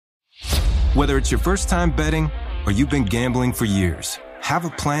Whether it's your first time betting or you've been gambling for years, have a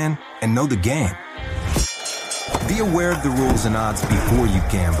plan and know the game. Be aware of the rules and odds before you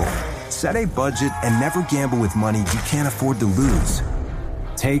gamble. Set a budget and never gamble with money you can't afford to lose.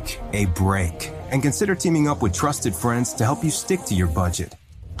 Take a break and consider teaming up with trusted friends to help you stick to your budget.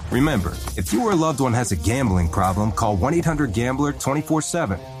 Remember, if you or a loved one has a gambling problem, call 1-800-GAMBLER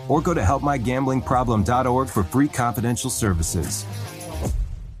 24/7 or go to helpmygamblingproblem.org for free confidential services.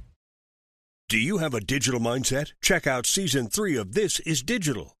 Do you have a digital mindset? Check out Season 3 of This Is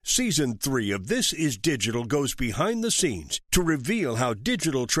Digital. Season 3 of This Is Digital goes behind the scenes to reveal how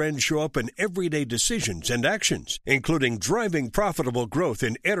digital trends show up in everyday decisions and actions, including driving profitable growth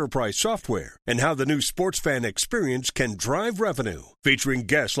in enterprise software and how the new sports fan experience can drive revenue. Featuring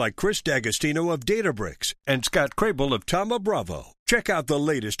guests like Chris D'Agostino of Databricks and Scott Crable of Tama Bravo. Check out the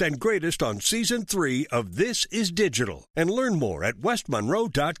latest and greatest on Season 3 of This Is Digital and learn more at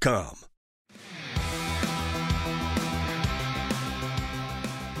westmonroe.com.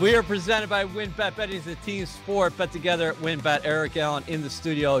 We are presented by WynnBET. Betting is a team sport. Bet together at WynnBET. Eric Allen in the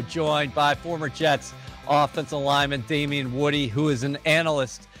studio, joined by former Jets offensive lineman Damien Woody, who is an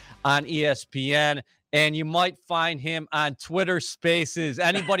analyst on ESPN. And you might find him on Twitter Spaces.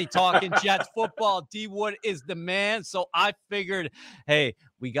 Anybody talking Jets football, D. Wood is the man. So I figured, hey,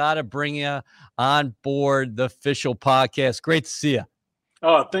 we got to bring you on board the official podcast. Great to see you.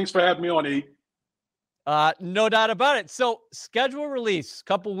 Thanks for having me on, E. No doubt about it. So schedule release a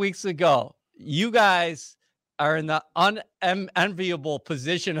couple weeks ago. You guys are in the unenviable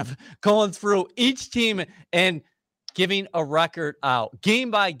position of going through each team and giving a record out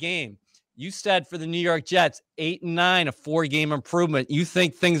game by game. You said for the New York Jets, 8-9, a 4-game improvement. You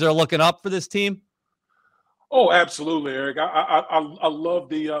think things are looking up for this team? Oh, absolutely, Eric. I love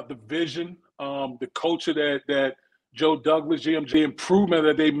the vision, the culture that Joe Douglas, GMG, improvement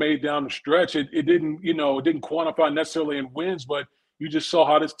that they made down the stretch. It didn't quantify necessarily in wins, but you just saw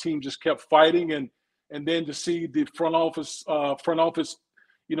how this team just kept fighting, and then to see the front office,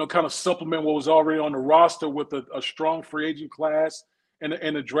 kind of supplement what was already on the roster with a strong free agent class and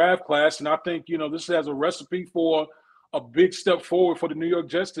a draft class. And I think, this has a recipe for a big step forward for the New York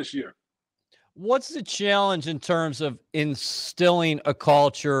Jets this year. What's the challenge in terms of instilling a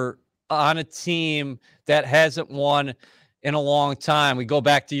culture on a team that hasn't won in a long time? We go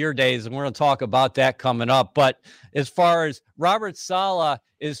back to your days, and we're going to talk about that coming up. But as far as Robert Saleh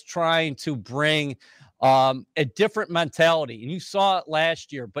is trying to bring a different mentality, and you saw it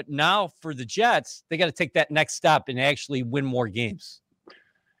last year, but now for the Jets, they got to take that next step and actually win more games.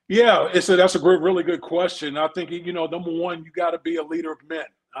 Yeah, that's a really good question. I think, number one, you got to be a leader of men.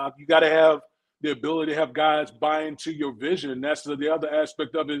 You got to have the ability to have guys buy into your vision. And that's the other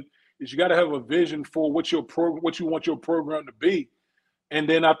aspect of it, is you got to have a vision for what you want your program to be. And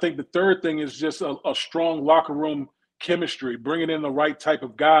then I think the third thing is just a strong locker room chemistry, bringing in the right type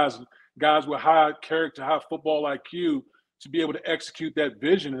of guys with high character, high football IQ to be able to execute that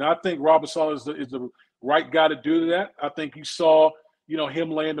vision. And I think Robert Saleh is the right guy to do that. I think you saw,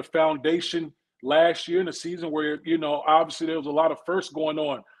 him laying the foundation last year in the season where, obviously there was a lot of firsts going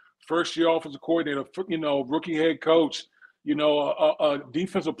on. First-year offensive coordinator, rookie head coach, a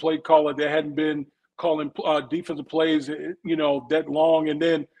defensive play caller that hadn't been calling defensive plays, that long. And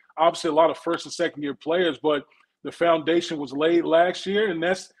then obviously a lot of first and second-year players, but the foundation was laid last year, and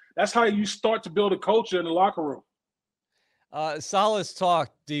that's how you start to build a culture in the locker room. Saleh's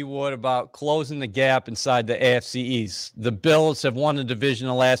talked, D. Wood, about closing the gap inside the AFC East. The Bills have won the division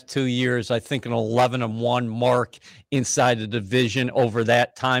the last 2 years, I think an 11-1 mark inside the division over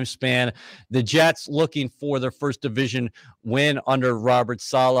that time span. The Jets looking for their first division win under Robert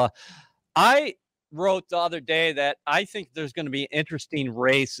Saleh. I wrote the other day that I think there's going to be an interesting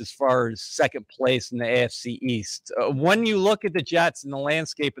race as far as second place in the AFC East. When you look at the Jets and the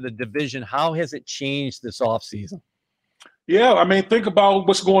landscape of the division, how has it changed this offseason? Yeah, I mean, think about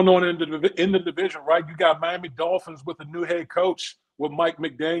what's going on in the division, right? You got Miami Dolphins with a new head coach with Mike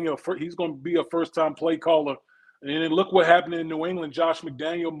McDaniel. He's going to be a first-time play caller. And then look what happened in New England. Josh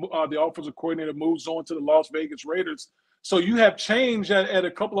McDaniel, the offensive coordinator, moves on to the Las Vegas Raiders. So you have change at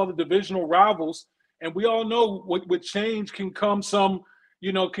a couple other divisional rivals. And we all know with change can come some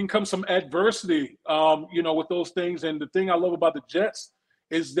adversity, with those things. And the thing I love about the Jets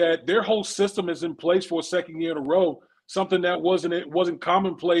is that their whole system is in place for a second year in a row. Something that wasn't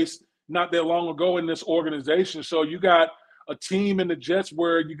commonplace not that long ago in this organization. So you got a team in the Jets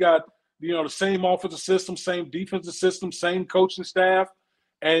where you got, the same offensive system, same defensive system, same coaching staff,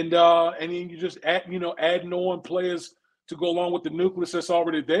 and then you just adding on players to go along with the nucleus that's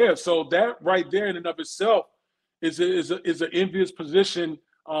already there. So that right there in and of itself is an envious position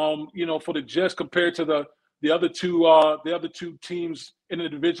for the Jets compared to the other two teams in the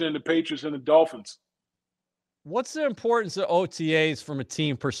division, the Patriots and the Dolphins. What's the importance of OTAs from a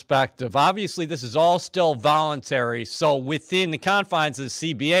team perspective? Obviously, this is all still voluntary. So within the confines of the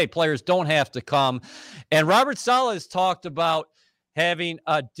CBA, players don't have to come. And Robert Saleh has talked about having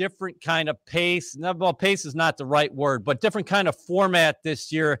a different kind of pace. Well, pace is not the right word, but different kind of format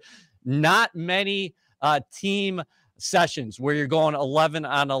this year. Not many team sessions where you're going 11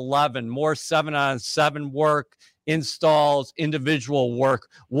 on 11, more 7 on 7 work, installs, individual work.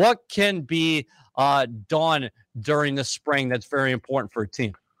 What can be done during the spring that's very important for a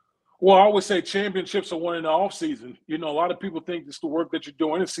team? Well, I would say championships are won in the offseason. A lot of people think it's the work that you're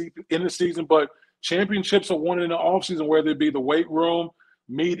doing in the season, but championships are won in the offseason, whether it be the weight room,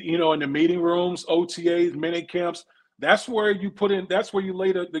 in the meeting rooms, OTAs, mini camps. That's where you that's where you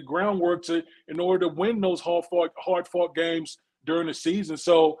lay the groundwork in order to win those hard-fought games during the season.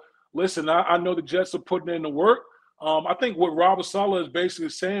 So, listen, I know the Jets are putting in the work. I think what Robert Saleh is basically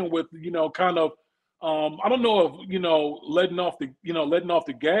saying with, I don't know if, letting off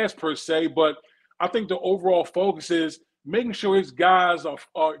the gas per se, but I think the overall focus is making sure his guys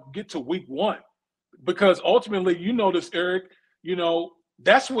are get to week one, because ultimately, this, Eric,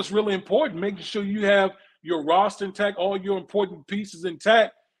 that's what's really important, making sure you have your roster intact, all your important pieces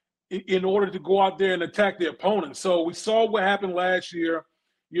intact in order to go out there and attack the opponent. So we saw what happened last year,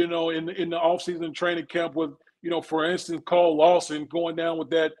 in the offseason training camp with, for instance, Carl Lawson going down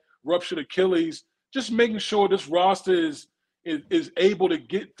with that ruptured Achilles. Just making sure this roster is able to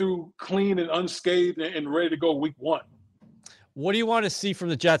get through clean and unscathed and ready to go week one. What do you want to see from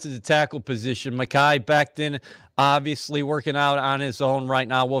the Jets at the tackle position? Mekhi Becton obviously working out on his own right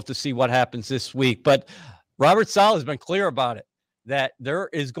now. We'll have to see what happens this week. But Robert Saleh has been clear about it, that there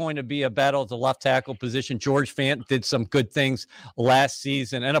is going to be a battle at the left tackle position. George Fant did some good things last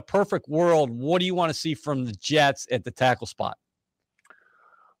season. In a perfect world, what do you want to see from the Jets at the tackle spot?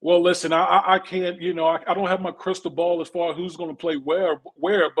 Well, listen, I can't, I don't have my crystal ball as far as who's going to play where,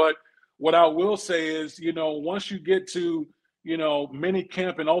 but what I will say is, once you get to, mini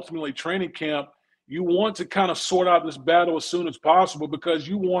camp and ultimately training camp, you want to kind of sort out this battle as soon as possible, because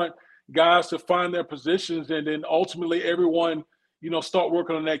you want guys to find their positions and then ultimately everyone, start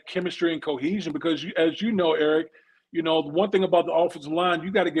working on that chemistry and cohesion, because as you know, Eric, the one thing about the offensive line,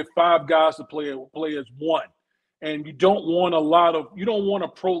 you got to get 5 guys to play as one. And you don't want a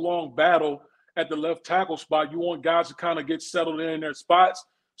prolonged battle at the left tackle spot. You want guys to kind of get settled in their spots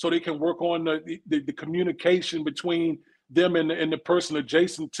so they can work on the communication between them and the person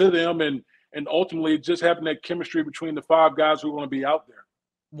adjacent to them, and ultimately just having that chemistry between the 5 guys who are going to be out there.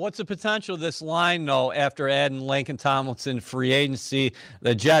 What's the potential of this line, though, after adding Laken Tomlinson free agency?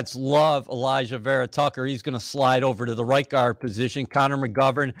 The Jets love Elijah Vera Tucker. He's going to slide over to the right guard position. Connor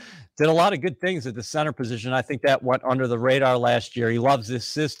McGovern did a lot of good things at the center position. I think that went under the radar last year. He loves this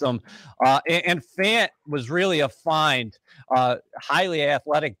system. And Fant was really a find, highly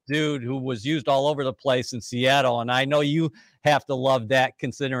athletic dude who was used all over the place in Seattle. And I know you have to love that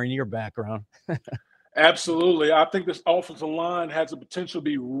considering your background. Absolutely. I think this offensive line has the potential to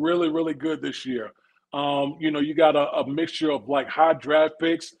be really, really good this year. You got a mixture of like high draft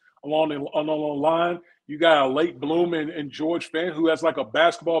picks along the line. You got a late bloom in George Fant, who has like a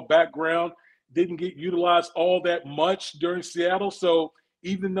basketball background, didn't get utilized all that much during Seattle. So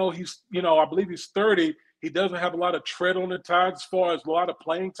even though he's, I believe he's 30, he doesn't have a lot of tread on the tires as far as a lot of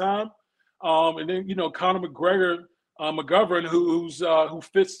playing time. And then, Connor McGovern, who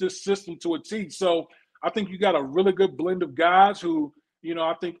fits this system to a T. So I think you got a really good blend of guys who,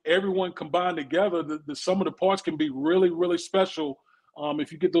 I think everyone combined together, the sum of the parts can be really, really special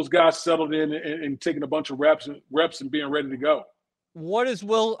if you get those guys settled in and taking a bunch of reps and being ready to go. What does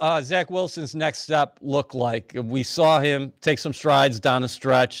Zach Wilson's next step look like? We saw him take some strides down the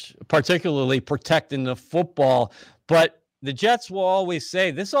stretch, particularly protecting the football, but the Jets will always say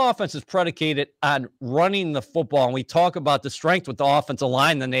this offense is predicated on running the football. And we talk about the strength with the offensive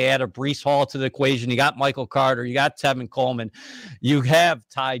line. Then they add a Breece Hall to the equation. You got Michael Carter. You got Tevin Coleman. You have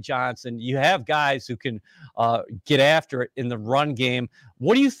Ty Johnson. You have guys who can get after it in the run game.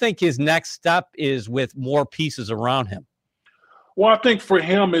 What do you think his next step is with more pieces around him? Well, I think for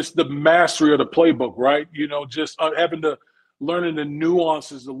him, it's the mastery of the playbook, right? Just having to learning the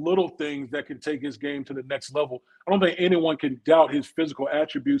nuances, the little things that can take his game to the next level. I don't think anyone can doubt his physical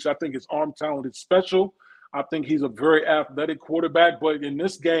attributes. I think his arm talent is special. I think he's a very athletic quarterback. But in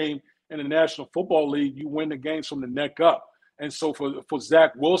this game, in the National Football League, you win the games from the neck up. And so for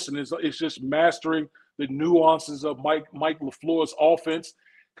Zach Wilson, it's just mastering the nuances of Mike LaFleur's offense.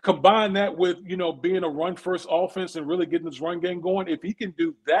 Combine that with, being a run-first offense and really getting this run game going. If he can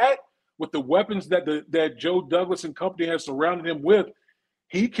do that with the weapons that Joe Douglas and company has surrounded him with,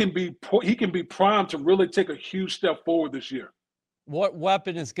 he can be primed to really take a huge step forward this year. What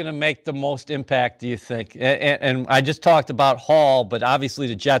weapon is going to make the most impact, do you think? And I just talked about Hall, but obviously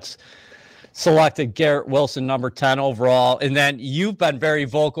the Jets selected Garrett Wilson, number 10 overall. And then you've been very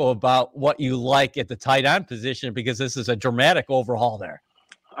vocal about what you like at the tight end position because this is a dramatic overhaul there.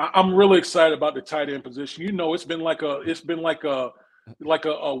 I'm really excited about the tight end position. It's been like a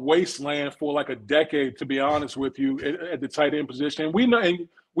wasteland for like a decade, to be honest with you, at the tight end position. And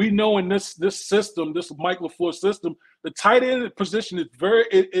we know in this system, this Mike LaFleur system, the tight end position is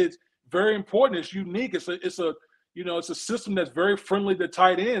it's very important. It's unique. It's a system that's very friendly to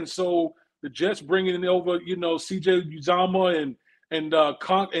tight end. So the Jets bringing over, C.J. Uzomah and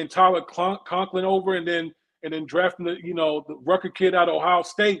Tyler Conklin over, and then drafting the Rucker kid out of Ohio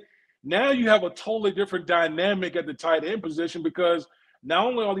State. Now you have a totally different dynamic at the tight end position because not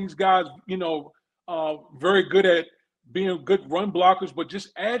only are these guys, very good at being good run blockers, but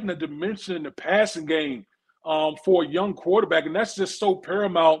just adding a dimension in the passing game for a young quarterback. And that's just so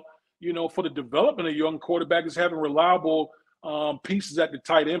paramount, for the development of a young quarterback, is having reliable pieces at the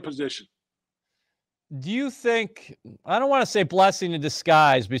tight end position. Do you think, I don't want to say blessing in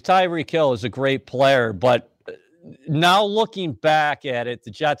disguise, because Tyreek Hill is a great player, but now looking back at it,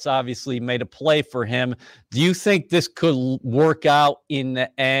 the Jets obviously made a play for him. Do you think this could work out in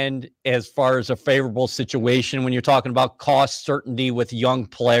the end as far as a favorable situation when you're talking about cost certainty with young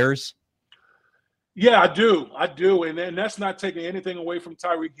players? Yeah, I do. And that's not taking anything away from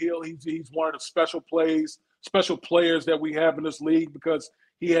Tyreek Hill. He's one of the special players that we have in this league because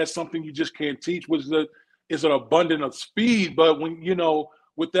he has something you just can't teach, which is an abundance of speed. But when,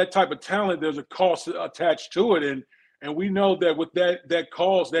 with that type of talent, there's a cost attached to it. And we know that with that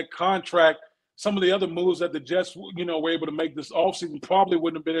cost, that contract, some of the other moves that the Jets, were able to make this offseason probably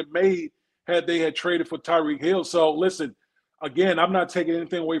wouldn't have been made had they had traded for Tyreek Hill. So listen, again, I'm not taking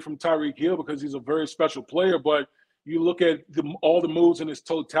anything away from Tyreek Hill because he's a very special player, but you look at all the moves in its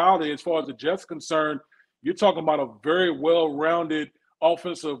totality as far as the Jets concerned, you're talking about a very well-rounded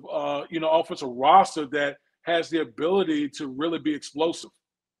offensive roster that has the ability to really be explosive.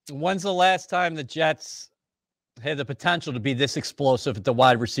 When's the last time the Jets had the potential to be this explosive at the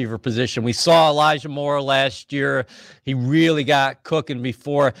wide receiver position? We saw Elijah Moore last year. He really got cooking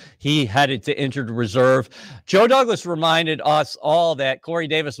before he headed to injured reserve. Joe Douglas reminded us all that Corey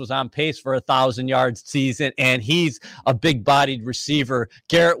Davis was on pace for 1,000 yards season, and he's a big-bodied receiver.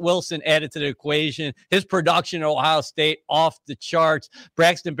 Garrett Wilson added to the equation. His production at Ohio State off the charts.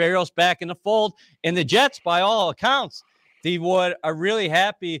 Braxton Berrios back in the fold. And the Jets, by all accounts, D. Wood, are really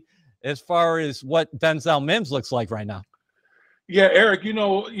happy as far as what Denzel Mims looks like right now. Yeah, Eric,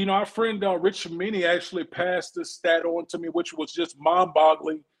 our friend Rich Shamini actually passed this stat on to me, which was just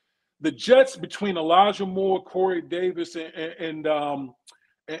mind-boggling. The Jets, between Elijah Moore, Corey Davis, and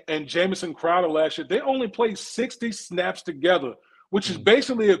Jamison Crowder last year, they only played 60 snaps together, which is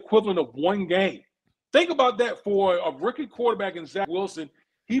basically equivalent of one game. Think about that for a rookie quarterback in Zach Wilson.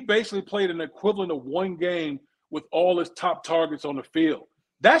 He basically played an equivalent of one game with all his top targets on the field.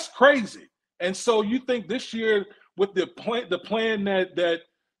 That's crazy. And so you think this year with the plan that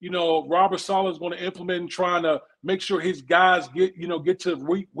Robert Saleh is going to implement and trying to make sure his guys get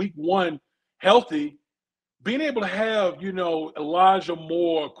to week one healthy, being able to have, Elijah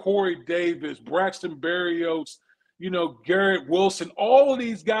Moore, Corey Davis, Braxton Berrios, Garrett Wilson, all of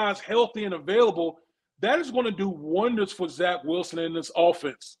these guys healthy and available, that is going to do wonders for Zach Wilson in this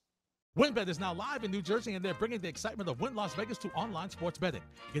offense. WynnBET is now live in New Jersey, and they're bringing the excitement of Wynn Las Vegas to online sports betting.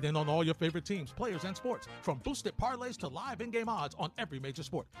 Get in on all your favorite teams, players, and sports, from boosted parlays to live in-game odds on every major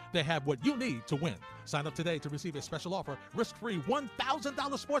sport. They have what you need to win. Sign up today to receive a special offer, risk-free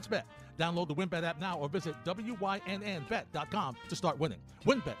 $1,000 sports bet. Download the WynnBET app now or visit WYNNBet.com to start winning.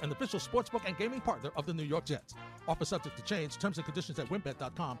 WynnBET, an official sportsbook and gaming partner of the New York Jets. Offer subject to change. Terms and conditions at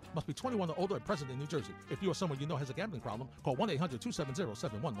WynnBET.com. Must be 21 or older and present in New Jersey. If you or someone you know has a gambling problem, call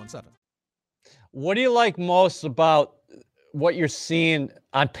 1-800-270-7117. What do you like most about what you're seeing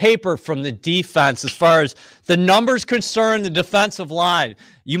on paper from the defense as far as the numbers concerned, the defensive line?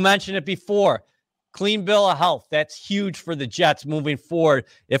 You mentioned it before. Clean bill of health. That's huge for the Jets moving forward.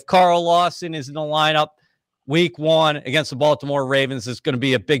 If Carl Lawson is in the lineup week one against the Baltimore Ravens, it's going to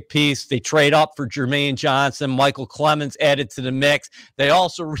be a big piece. They trade up for Jermaine Johnson. Michael Clemens added to the mix. They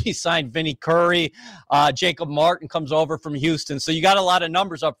also re-signed Vinny Curry. Jacob Martin comes over from Houston. So you got a lot of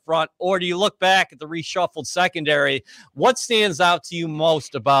numbers up front. Or do you look back at the reshuffled secondary? What stands out to you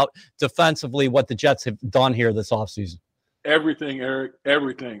most about defensively what the Jets have done here this offseason? Everything, Eric,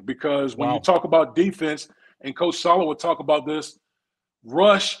 everything. Because when you Wow. talk about defense, and Coach Sala would talk about this,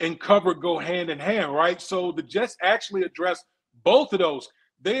 rush and cover go hand in hand, right? So the Jets actually address both of those.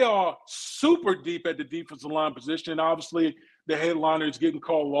 They are super deep at the defensive line position. Obviously, the headliner is getting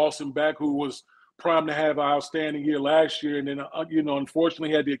Carl Lawson back, who was primed to have an outstanding year last year, and then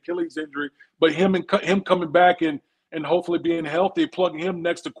unfortunately had the Achilles injury. But him coming back and hopefully being healthy, plugging him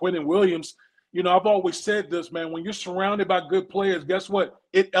next to Quentin Williams. I've always said this, man. When you're surrounded by good players, guess what?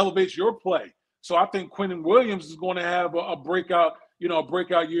 It elevates your play. So I think Quentin Williams is going to have a breakout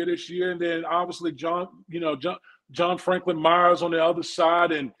year this year, and then obviously John Franklin Myers on the other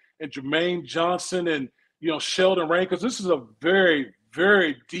side, and Jermaine Johnson, and Sheldon Rain, because this is a very,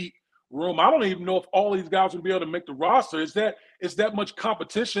 very deep room. I don't even know if all these guys will be able to make the roster. It's that much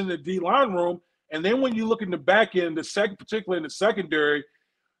competition in the D-line room. And then when you look in the back end, particularly in the secondary,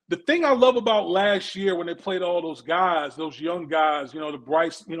 the thing I love about last year when they played all those guys, those young guys, the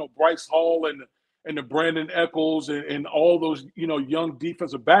Bryce Hall and the Brandon Eccles and all those, young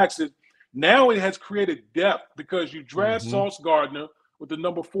defensive backs, is now it has created depth because you draft Sauce Gardner with the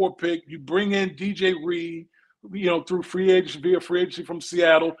number 4 pick. You bring in DJ Reed, through free agency from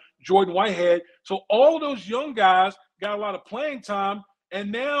Seattle, Jordan Whitehead. So all those young guys got a lot of playing time.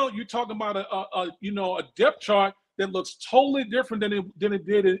 And now you're talking about a depth chart that looks totally different than it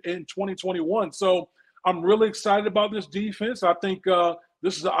did in 2021. So I'm really excited about this defense. I think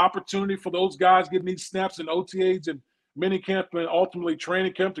this is an opportunity for those guys getting these snaps in OTAs and minicamp and ultimately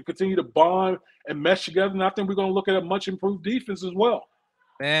training camp to continue to bond and mesh together. And I think we're going to look at a much improved defense as well.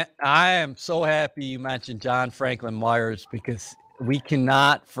 Man, I am so happy you mentioned John Franklin Myers because we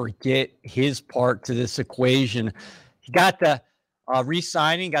cannot forget his part to this equation. He got the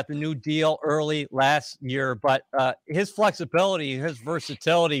re-signing, got the new deal early last year, but his flexibility, his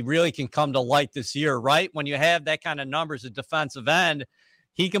versatility really can come to light this year, right? When you have that kind of numbers at defensive end,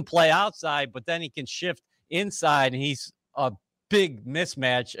 he can play outside, but then he can shift inside, and he's a big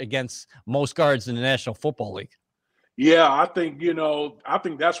mismatch against most guards in the National Football League. Yeah, I think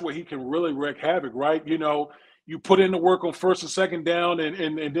that's where he can really wreak havoc, right? You put in the work on first and second down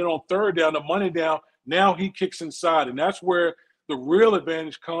and then on third down, the money down, now he kicks inside. And that's where the real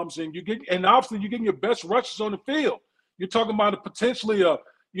advantage comes in. And obviously you're getting your best rushes on the field. You're talking about potentially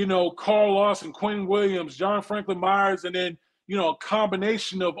Carl Lawson, Quentin Williams, John Franklin Myers, and then, a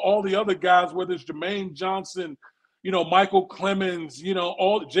combination of all the other guys, whether it's Jermaine Johnson, Michael Clemens,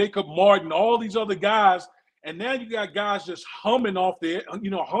 all Jacob Martin, all these other guys. And now you got guys just humming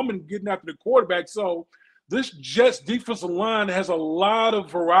getting after the quarterback. So this Jets defensive line has a lot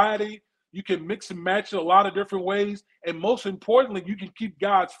of variety. You can mix and match it a lot of different ways. And most importantly, you can keep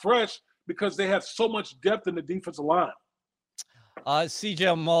guys fresh because they have so much depth in the defensive line.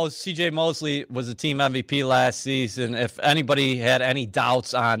 CJ Mosley was a team MVP last season. If anybody had any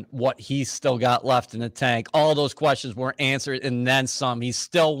doubts on what he's still got left in the tank, all those questions were answered and then some. He's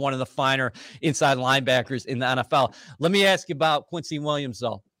still one of the finer inside linebackers in the NFL. Let me ask you about Quincy Williams,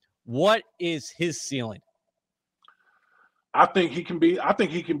 though. What is his ceiling? I think he can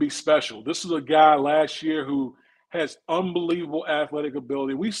be special. This is a guy last year who has unbelievable athletic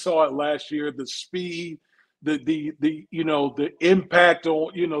ability. We saw it last year, the speed, the impact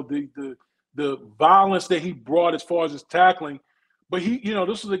on, the violence that he brought as far as his tackling. But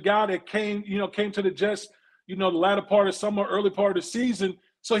this is a guy that came to the Jets, the latter part of summer, early part of the season.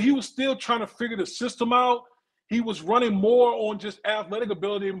 So he was still trying to figure the system out. He was running more on just athletic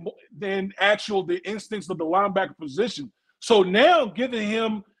ability than the instincts of the linebacker position. So now giving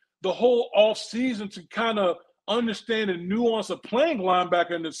him the whole offseason to kind of understand the nuance of playing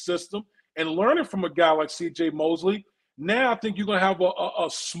linebacker in the system and learning from a guy like CJ Mosley, now I think you're going to have a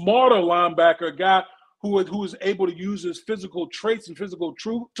smarter linebacker, a guy who is able to use his physical traits and physical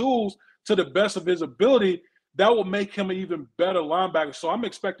tools to the best of his ability. That will make him an even better linebacker. So I'm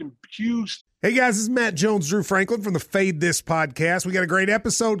expecting huge. Hey guys, this is Matt Jones, Drew Franklin from the Fade This podcast. We got a great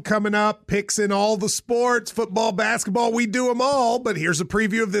episode coming up, picks in all the sports, football, basketball, we do them all. But here's a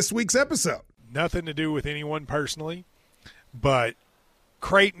preview of this week's episode. Nothing to do with anyone personally, but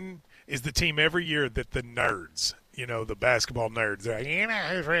Creighton is the team every year that the nerds, the basketball nerds, they're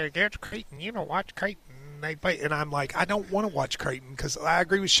like, who's really good? Creighton, watch Creighton. They play. And I'm like, I don't want to watch Creighton because I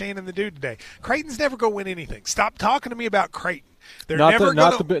agree with Shannon the dude today. Creighton's never going to win anything. Stop talking to me about Creighton. They're not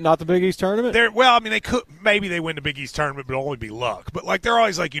the Big East tournament. They could, maybe they win the Big East tournament, but it'll only be luck. But they're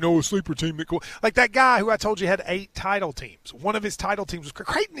always like, a sleeper team that cool. Like that guy who I told you had 8 title teams. One of his title teams was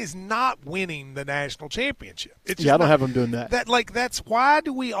Creighton is not winning the national championship. I don't have them doing that. That's why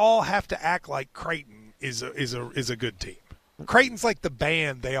do we all have to act like Creighton is a good team? Creighton's like the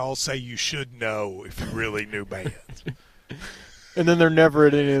band they all say you should know if you really knew bands. And then they're never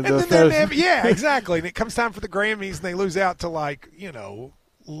at any of the yeah, exactly. And it comes time for the Grammys, and they lose out to, like,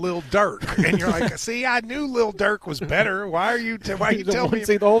 Lil Durk. And you're like, see, I knew Lil Durk was better. Why are you telling me?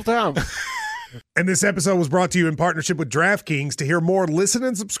 See the whole time. And this episode was brought to you in partnership with DraftKings. To hear more, listen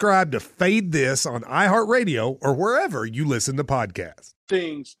and subscribe to Fade This on iHeartRadio or wherever you listen to podcasts.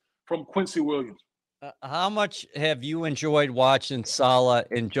 Things from Quincy Williams. How much have you enjoyed watching Saleh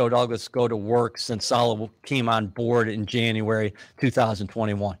and Joe Douglas go to work since Saleh came on board in January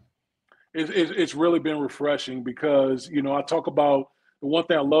 2021? It's really been refreshing because, I talk about the one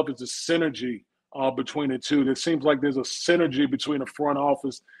thing I love is the synergy between the two. It seems like there's a synergy between the front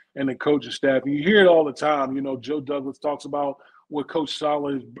office and the coaching staff. And you hear it all the time. Joe Douglas talks about what Coach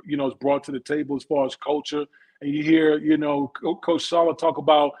Saleh has brought to the table as far as culture. And you hear, Coach Saleh talk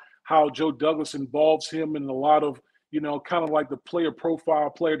about how Joe Douglas involves him in a lot of, kind of like the player profile,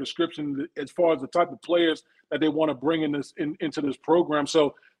 player description, as far as the type of players that they want to bring into this program.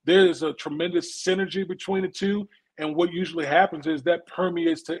 So there is a tremendous synergy between the two. And what usually happens is that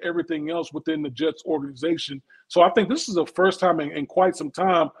permeates to everything else within the Jets organization. So I think this is the first time in quite some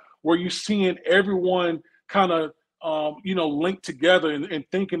time where you're seeing everyone kind of, linked together and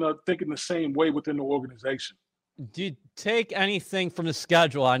thinking the same way within the organization. Do you take anything from the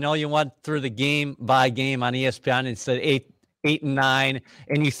schedule? I know you went through the game by game on ESPN and said 8 and 9,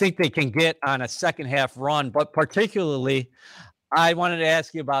 and you think they can get on a second half run, but particularly I wanted to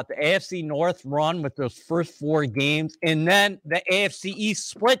ask you about the AFC North run with those first 4 games, and then the AFC East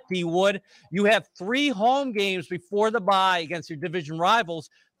split, D. Wood. You have 3 home games before the bye against your division rivals,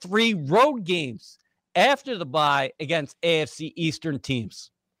 3 road games after the bye against AFC Eastern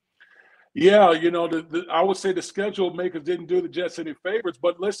teams. Yeah, I would say the schedule makers didn't do the Jets any favors.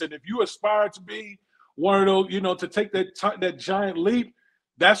 But listen, if you aspire to be one of those, to take that giant leap,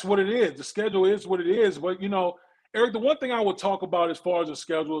 that's what it is. The schedule is what it is. But, Eric, the one thing I would talk about as far as the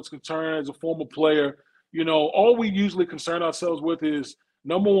schedule is concerned as a former player, all we usually concern ourselves with is,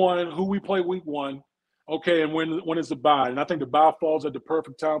 number one, who we play week 1, okay, and when is the bye. And I think the bye falls at the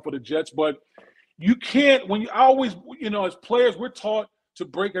perfect time for the Jets. But you can't – as players, we're taught – to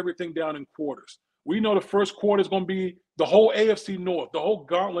break everything down in quarters. We know the first quarter is going to be the whole AFC North, the whole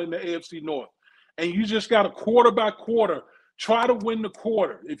gauntlet in the AFC North. And you just got to quarter by quarter, try to win the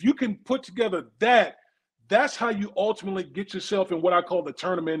quarter. If you can put together that's how you ultimately get yourself in what I call the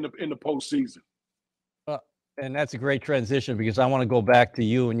tournament in the postseason. And that's a great transition because I want to go back to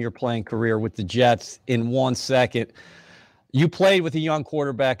you and your playing career with the Jets in 1 second. You played with a young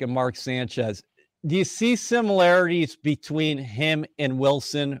quarterback in Mark Sanchez. Do you see similarities between him and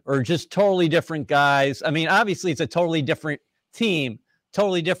Wilson, or just totally different guys? I mean, obviously it's a totally different team,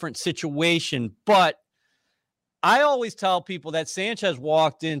 totally different situation, but I always tell people that Sanchez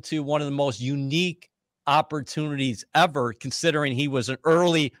walked into one of the most unique opportunities ever, considering he was an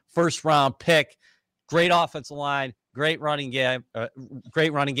early first-round pick, great offensive line, great running game,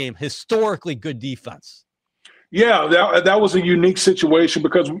 historically good defense. Yeah, that was a unique situation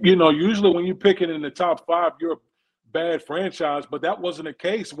because, usually when you pick it in the top 5, you're a bad franchise. But that wasn't the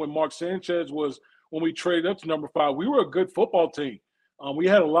case when Mark Sanchez when we traded up to number 5. We were a good football team. We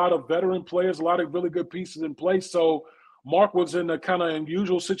had a lot of veteran players, a lot of really good pieces in place. So Mark was in a kind of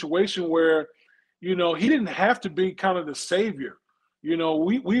unusual situation where, he didn't have to be kind of the savior.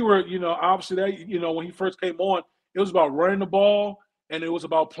 We were, obviously that, when he first came on, it was about running the ball. And it was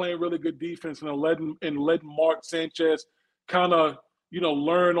about playing really good defense and letting Mark Sanchez kind of,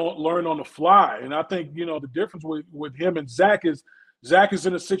 learn on the fly. And I think, the difference with him and Zach is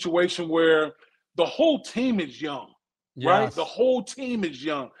in a situation where the whole team is young, right? Yes. The whole team is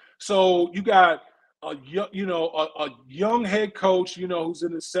young. So you got a young head coach, who's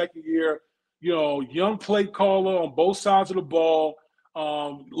in his second year, young play caller on both sides of the ball.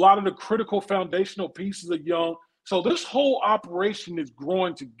 A lot of the critical foundational pieces are young. So this whole operation is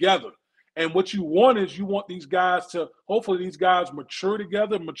growing together. And what you want is these guys mature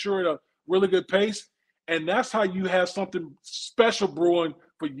together, mature at a really good pace. And that's how you have something special brewing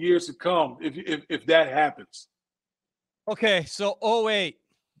for years to come if that happens. Okay, so 2008,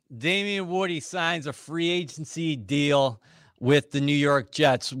 Damien Woody signs a free agency deal with the New York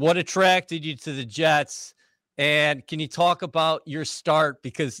Jets. What attracted you to the Jets? And can you talk about your start?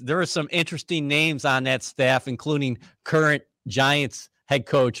 Because there are some interesting names on that staff, including current Giants head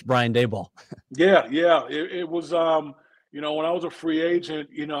coach Brian Daboll. Yeah. It was, when I was a free agent,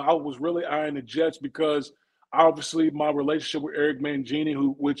 I was really eyeing the Jets because obviously my relationship with Eric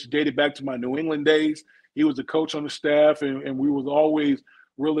Mangini, which dated back to my New England days, he was the coach on the staff, and we was always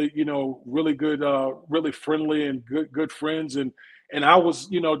really, really good, really friendly and good friends. And I was,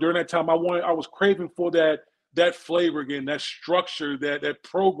 during that time, I was craving for that that flavor again, that structure, that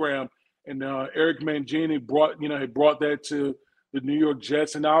program. And Eric Mangini had brought that to the New York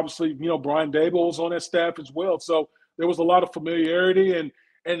Jets, and obviously, Brian Daboll was on that staff as well. So there was a lot of familiarity, and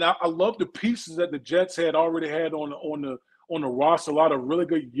I love the pieces that the Jets had already had on the roster. A lot of really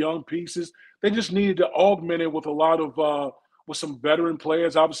good young pieces. They just needed to augment it with a lot of with some veteran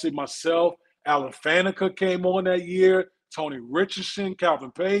players. Obviously, myself, Alan Faneca came on that year, Tony Richardson,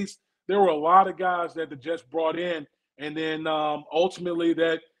 Calvin Pace. There were a lot of guys that the Jets brought in, and then ultimately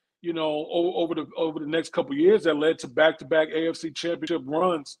that over the next couple of years that led to back-to-back AFC Championship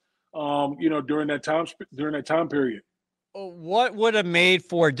runs. During that time period. What would have made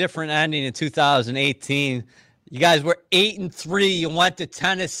for a different ending in 2018? You guys were 8-3. You went to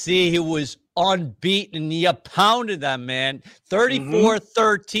Tennessee, who was unbeaten, and you pounded them, man.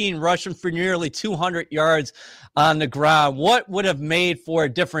 34-13, rushing for nearly 200 yards on the ground. What would have made for a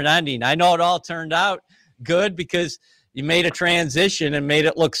different ending? I know it all turned out good because you made a transition and made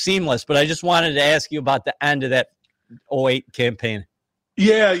it look seamless, but I just wanted to ask you about the end of that 08 campaign.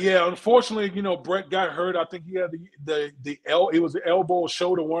 Yeah. Unfortunately, Brett got hurt. I think he had it was the elbow or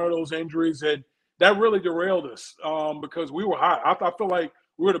shoulder, one of those injuries, and that really derailed us because we were hot. I feel like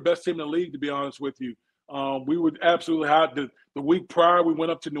we were the best team in the league, to be honest with you. We were absolutely hot. The week prior, we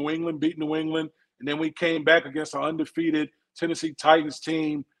went up to New England, beat New England, and then we came back against an undefeated Tennessee Titans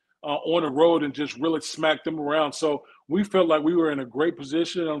team on the road and just really smacked them around. So we felt like we were in a great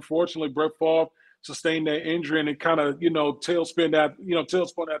position. Unfortunately, Brett Favre sustained that injury, and it kind of, tailspun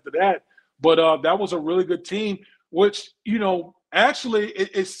after that. But that was a really good team, which, actually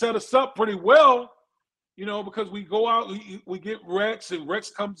it set us up pretty well, because we go out, we get Rex, and Rex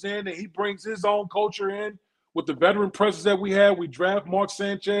comes in, and he brings his own culture in with the veteran presence that we had. We draft Mark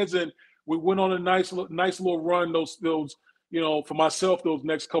Sanchez, and we went on a nice little run those for myself those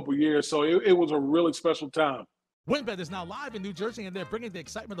next couple of years. So it was a really special time. WynnBET is now live in New Jersey, and they're bringing the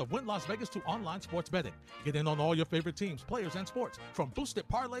excitement of Wynn Las Vegas to online sports betting. Get in on all your favorite teams, players, and sports, from boosted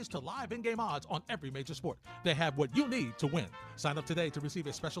parlays to live in-game odds on every major sport. They have what you need to win. Sign up today to receive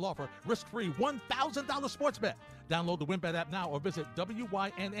a special offer, risk-free $1,000 sports bet. Download the WynnBET app now or visit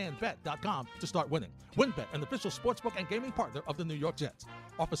wynnbet.com to start winning. WynnBET, an official sportsbook and gaming partner of the New York Jets.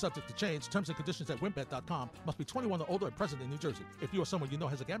 Offer subject to change. Terms and conditions at wynnbet.com. Must be 21 or older and present in New Jersey. If you or someone you know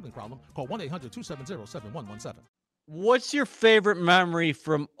has a gambling problem, call 1-800-270-7117. What's your favorite memory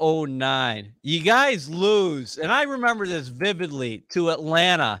from 09? You guys lose, and I remember this vividly, to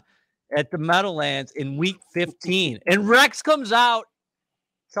Atlanta at the Meadowlands in week 15. And Rex comes out,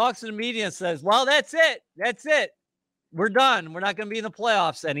 talks to the media, and says, well, that's it. We're done. We're not going to be in the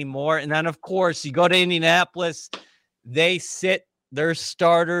playoffs anymore. And then, of course, you go to Indianapolis. They sit their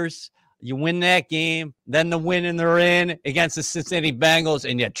starters. You win that game, then the win and they're in against the Cincinnati Bengals,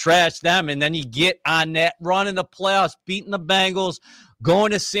 and you trash them, and then you get on that run in the playoffs, beating the Bengals,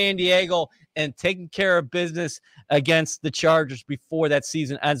 going to San Diego, and taking care of business against the Chargers before that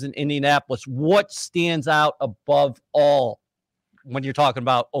season ends in Indianapolis. What stands out above all when you're talking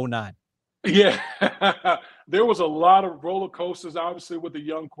about 09? Yeah, there was a lot of roller coasters, obviously, with the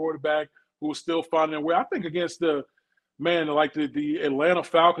young quarterback who was still finding their way. I think against the Atlanta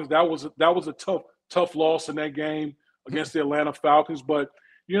Falcons, that was a tough loss in that game against the Atlanta Falcons. But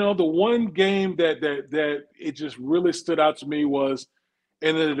the one game that it just really stood out to me was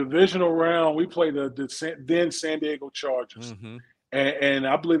in the divisional round. We played the then San Diego Chargers, and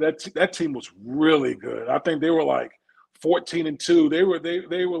I believe that team was really good. I think they were like 14-2. They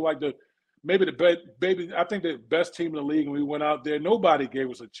were like I think the best team in the league. And we went out there. Nobody gave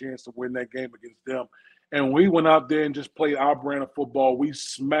us a chance to win that game against them. And we went out there and just played our brand of football. We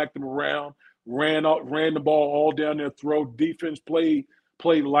smacked them around, ran the ball all down their throat. Defense played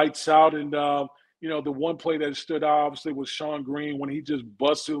lights out. And, the one play that stood out, obviously, was Sean Green when he just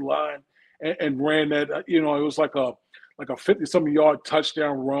busted the line and ran that. It was like a 50-something yard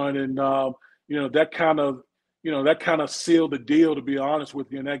touchdown run. And, that kind of sealed the deal, to be honest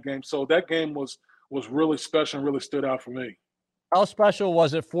with you, in that game. So that game was really special and really stood out for me. How special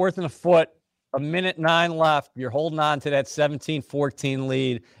was it? 4th and a foot. 1:09 left. You're holding on to that 17-14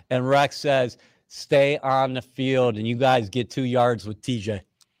 lead, and Rex says, stay on the field, and you guys get 2 yards with TJ.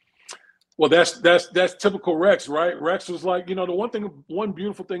 Well, that's typical Rex, right? Rex was like, one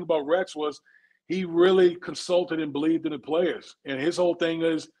beautiful thing about Rex was he really consulted and believed in the players. And his whole thing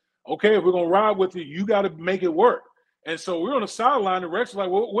is, okay, if we're going to ride with you, you got to make it work. And so we're on the sideline, and Rex was like,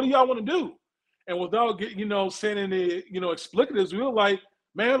 well, what do y'all want to do? And without saying any, explicatives, we were like,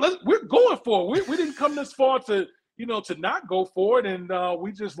 man, we're going for it. We didn't come this far to not go for it. And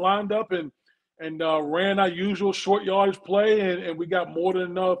we just lined up and ran our usual short yardage play. And we got more than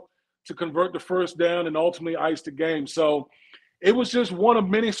enough to convert the first down and ultimately ice the game. So it was just one of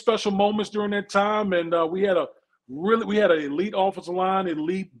many special moments during that time, and we had an elite offensive line,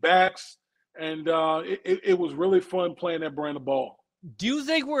 elite backs, and it was really fun playing that brand of ball. Do you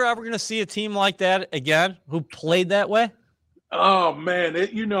think we're ever going to see a team like that again who played that way? Oh, man,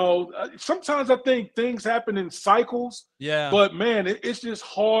 sometimes I think things happen in cycles. Yeah. But, man, it's just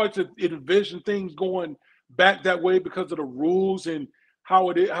hard to envision things going back that way because of the rules and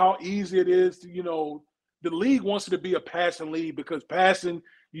how easy it is to, the league wants it to be a passing league because passing,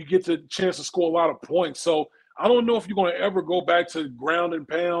 you get the chance to score a lot of points. So I don't know if you're going to ever go back to ground and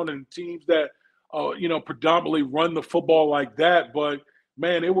pound and teams that, predominantly run the football like that. But,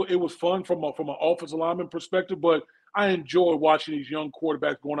 man, it was fun from an offensive lineman perspective. But I enjoy watching these young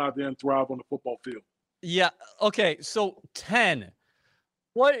quarterbacks going out there and thrive on the football field. Yeah. Okay. So 10,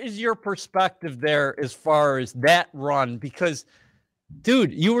 what is your perspective there as far as that run? Because,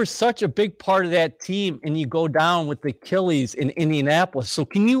 dude, you were such a big part of that team and you go down with the Achilles in Indianapolis. So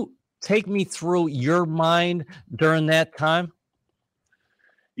can you take me through your mind during that time?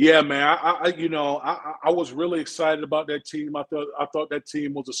 Yeah, man. I was really excited about that team. I thought that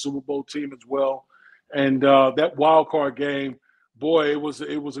team was a Super Bowl team as well. And that wild card game, boy, it was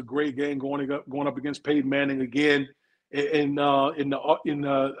a great game going up against Peyton Manning again. I think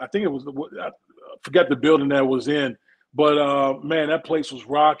it was I forget the building that it was in, but man, that place was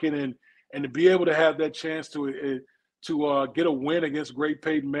rocking, and to be able to have that chance to get a win against great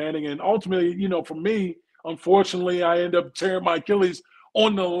Peyton Manning, and ultimately, for me, unfortunately, I ended up tearing my Achilles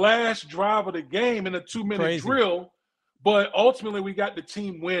on the last drive of the game in a 2-minute drill. But ultimately, we got the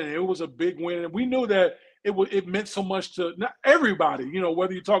team winning. It was a big win, and we knew that it meant so much to not everybody.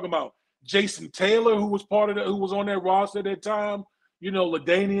 Whether you're talking about Jason Taylor, who was who was on that roster at that time,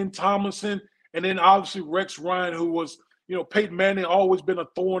 LaDainian Tomlinson, and then obviously Rex Ryan, who was, Peyton Manning always been a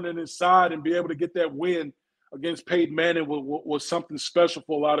thorn in his side, and be able to get that win against Peyton Manning was something special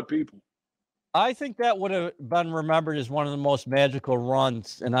for a lot of people. I think that would have been remembered as one of the most magical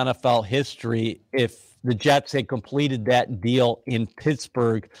runs in NFL history if the Jets had completed that deal in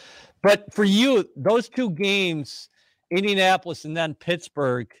Pittsburgh. But for you, those two games, Indianapolis and then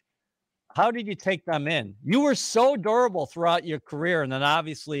Pittsburgh, how did you take them in? You were so durable throughout your career, and then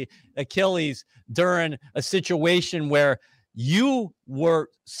obviously Achilles during a situation where you were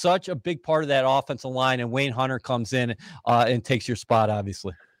such a big part of that offensive line, and Wayne Hunter comes in and takes your spot,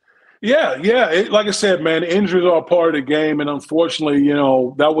 obviously. Yeah. Like I said, man, injuries are a part of the game, and unfortunately,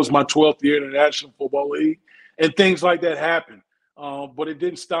 that was my 12th year in the National Football League, and things like that happen. But it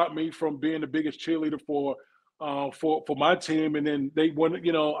didn't stop me from being the biggest cheerleader for my team. And then they went,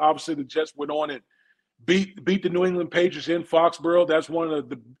 obviously the Jets went on and beat the New England Patriots in Foxborough. That's one of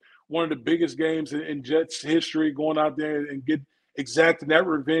the biggest games in Jets history, going out there and exacting that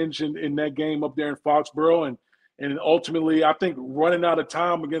revenge in that game up there in Foxborough. And ultimately, I think running out of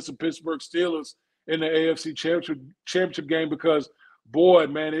time against the Pittsburgh Steelers in the AFC Championship game, because, boy,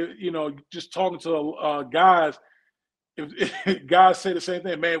 man, just talking to guys, if guys say the same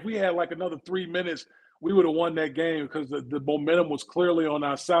thing, man, if we had like another 3 minutes, we would have won that game because the momentum was clearly on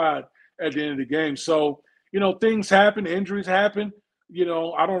our side at the end of the game. So, things happen, injuries happen.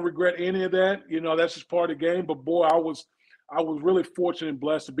 I don't regret any of that. That's just part of the game. But, boy, I was really fortunate and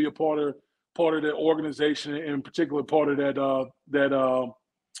blessed to be a part of the organization, and in particular part of that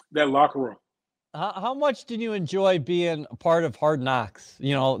locker room. How much did you enjoy being a part of Hard Knocks?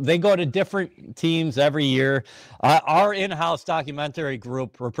 They go to different teams every year. Our in-house documentary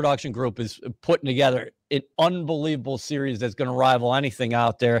group or production group is putting together an unbelievable series that's going to rival anything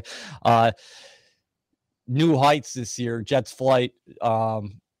out there. New Heights this year, Jets Flight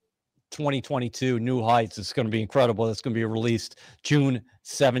 2022, New Heights. It's going to be incredible. It's going to be released June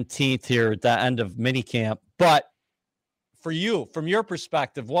 17th here at the end of minicamp. But for you, from your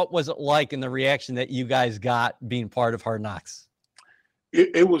perspective, what was it like in the reaction that you guys got being part of Hard Knocks?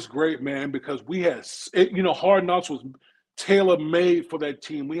 It was great, man, because we had, Hard Knocks was tailor-made for that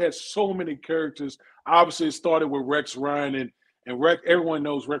team. We had so many characters. Obviously, it started with Rex Ryan, and everyone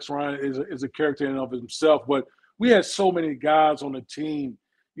knows Rex Ryan is a character in and of himself. But we had so many guys on the team,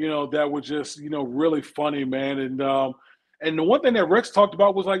 that were just, really funny, man. And the one thing that Rex talked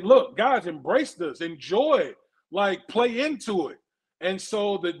about was like, look, guys, embrace this, enjoy it. Like, play into it. And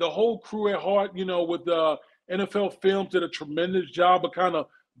so the whole crew at heart, with the NFL Films did a tremendous job of kind of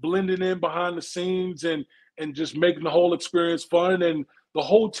blending in behind the scenes and just making the whole experience fun. And the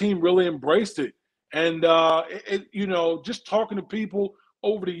whole team really embraced it. And, just talking to people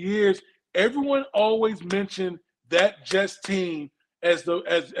over the years, everyone always mentioned that Jets team as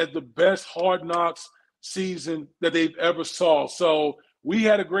the best Hard Knocks season that they've ever saw. So we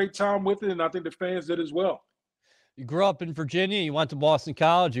had a great time with it, and I think the fans did as well. You grew up in Virginia. You went to Boston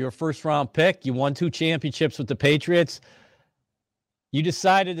College. You were a first-round pick. You won 2 championships with the Patriots. You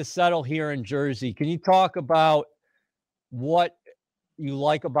decided to settle here in Jersey. Can you talk about what you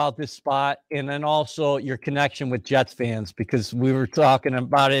like about this spot, and then also your connection with Jets fans? Because we were talking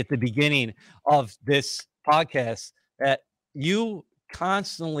about it at the beginning of this podcast, that you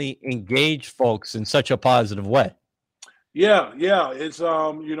constantly engage folks in such a positive way. Yeah. It's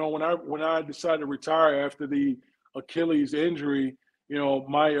when I decided to retire after the Achilles injury,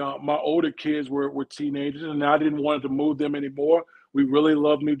 my older kids were teenagers, and I didn't want to move them anymore. We really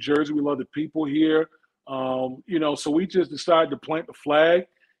love New Jersey. We love the people here. So we just decided to plant the flag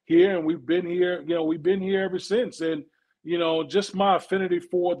here, and we've been here. We've been here ever since. And just my affinity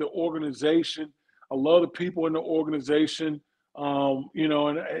for the organization. I love the people in the organization.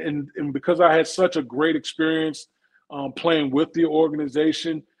 And because I had such a great experience playing with the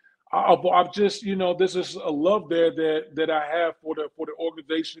organization, I've just, there's just a love there that I have for the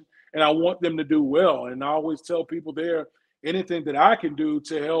organization, and I want them to do well. And I always tell people there, anything that I can do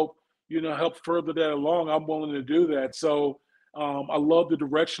to help further that along, I'm willing to do that. So I love the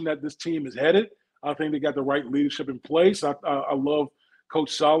direction that this team is headed. I think they got the right leadership in place. I love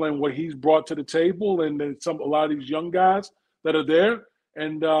Coach Saleh and what he's brought to the table, and then a lot of these young guys that are there.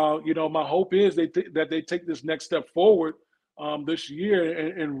 And my hope is that they take this next step forward this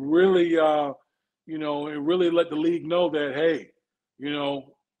year and really, and really let the league know that, hey,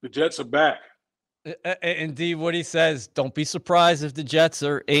 the Jets are back. Indeed, what he says, don't be surprised if the Jets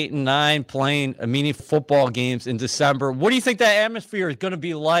are 8-9 playing meaningful football games in December. What do you think that atmosphere is going to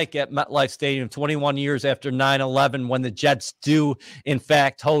be like at MetLife Stadium 21 years after 9/11 when the Jets do, in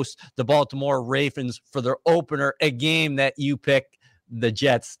fact, host the Baltimore Ravens for their opener, a game that you pick the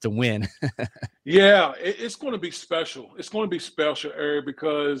Jets to win? Yeah, it's going to be special. It's going to be special, Eric,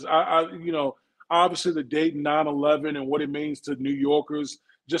 because obviously the date 9/11 and what it means to New Yorkers,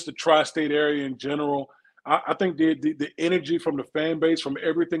 just the tri-state area in general. I think the energy from the fan base, from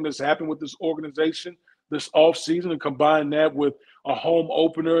everything that's happened with this organization this offseason, and combine that with a home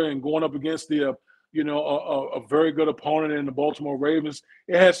opener and going up against a very good opponent in the Baltimore Ravens,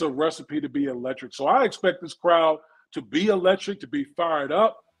 it has a recipe to be electric. So I expect this crowd to be electric, to be fired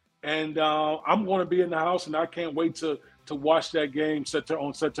up, and I'm going to be in the house, and I can't wait to watch that game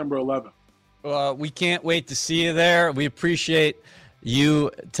on September 11th. We can't wait to see you there. We appreciate you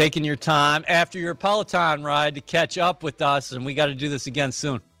taking your time after your Peloton ride to catch up with us, and we got to do this again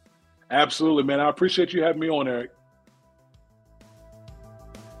soon. Absolutely, man. I appreciate you having me on, Eric.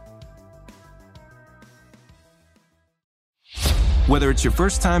 Whether it's your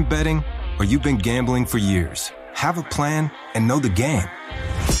first time betting or you've been gambling for years, have a plan and know the game.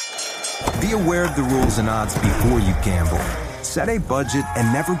 Be aware of the rules and odds before you gamble. Set a budget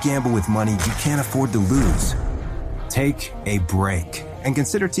and never gamble with money you can't afford to lose. Take a break and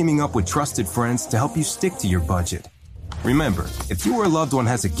consider teaming up with trusted friends to help you stick to your budget. Remember, if you or a loved one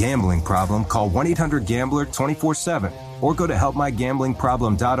has a gambling problem, call 1-800-GAMBLER 24/7 or go to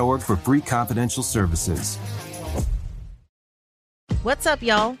helpmygamblingproblem.org for free confidential services. What's up,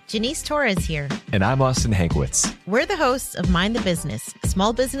 y'all? Janice Torres here. And I'm Austin Hankwitz. We're the hosts of Mind the Business,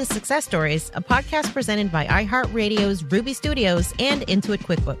 Small Business Success Stories, a podcast presented by iHeartRadio's Ruby Studios and Intuit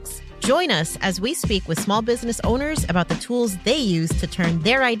QuickBooks. Join us as we speak with small business owners about the tools they use to turn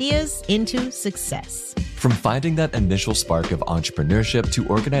their ideas into success. From finding that initial spark of entrepreneurship to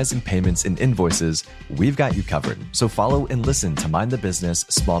organizing payments and invoices, we've got you covered. So follow and listen to Mind the Business,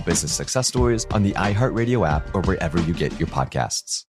 Small Business Success Stories on the iHeartRadio app or wherever you get your podcasts.